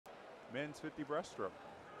men's 50 breaststroke.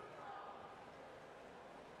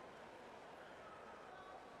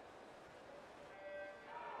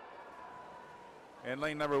 In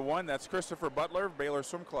lane number 1, that's Christopher Butler, Baylor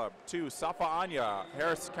Swim Club. 2, Safa Anya,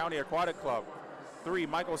 Harris County Aquatic Club. 3,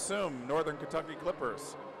 Michael Soom, Northern Kentucky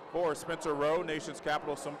Clippers. 4, Spencer Rowe, Nation's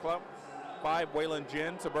Capital Swim Club. 5, Waylon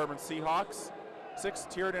Jin, Suburban Seahawks. 6,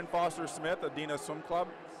 Tiernan Foster Smith, Adina Swim Club.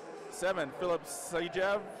 7, Philip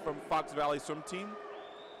Sajev from Fox Valley Swim Team.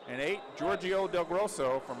 And 8, Giorgio Del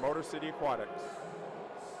Grosso from Motor City Aquatics.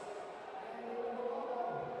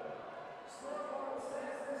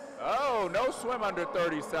 Oh, no swim under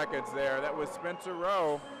 30 seconds there. That was Spencer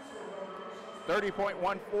Rowe.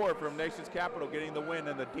 30.14 from Nation's Capital, getting the win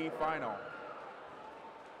in the D final.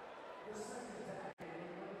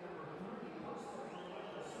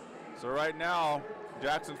 So right now,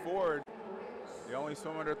 Jackson Ford, the only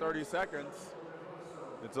swim under 30 seconds.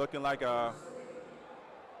 It's looking like going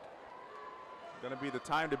to be the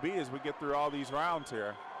time to beat as we get through all these rounds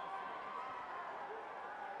here.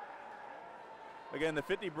 Again, the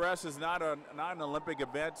 50 breast is not an Olympic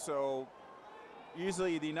event, so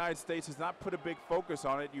usually the United States has not put a big focus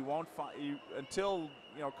on it. You won't find until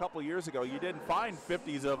a couple years ago. You didn't find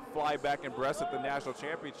 50s of fly back and breast at the national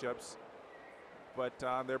championships, but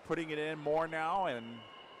they're putting it in more now, and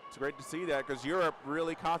it's great to see that because Europe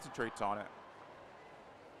really concentrates on it.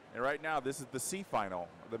 And right now, this is the C final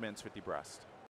of the men's 50 breast.